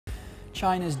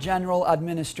China's General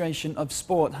Administration of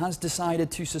Sport has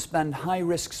decided to suspend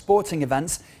high-risk sporting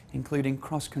events, including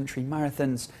cross-country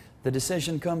marathons. The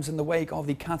decision comes in the wake of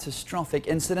the catastrophic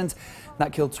incident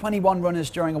that killed 21 runners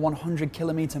during a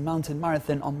 100-kilometer mountain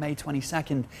marathon on May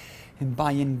 22nd in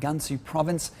Baiyin, Gansu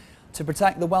Province. To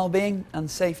protect the well-being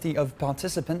and safety of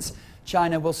participants,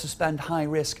 China will suspend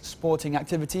high-risk sporting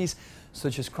activities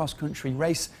such as cross-country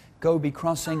race, Gobi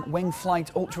crossing, wing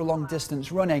flight, ultra-long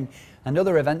distance running and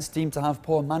other events deemed to have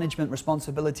poor management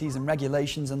responsibilities and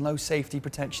regulations and low safety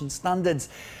protection standards.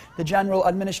 The General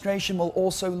Administration will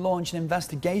also launch an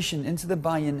investigation into the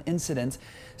Baiyin incident,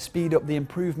 speed up the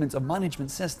improvement of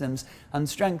management systems and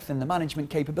strengthen the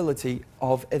management capability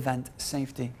of event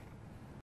safety.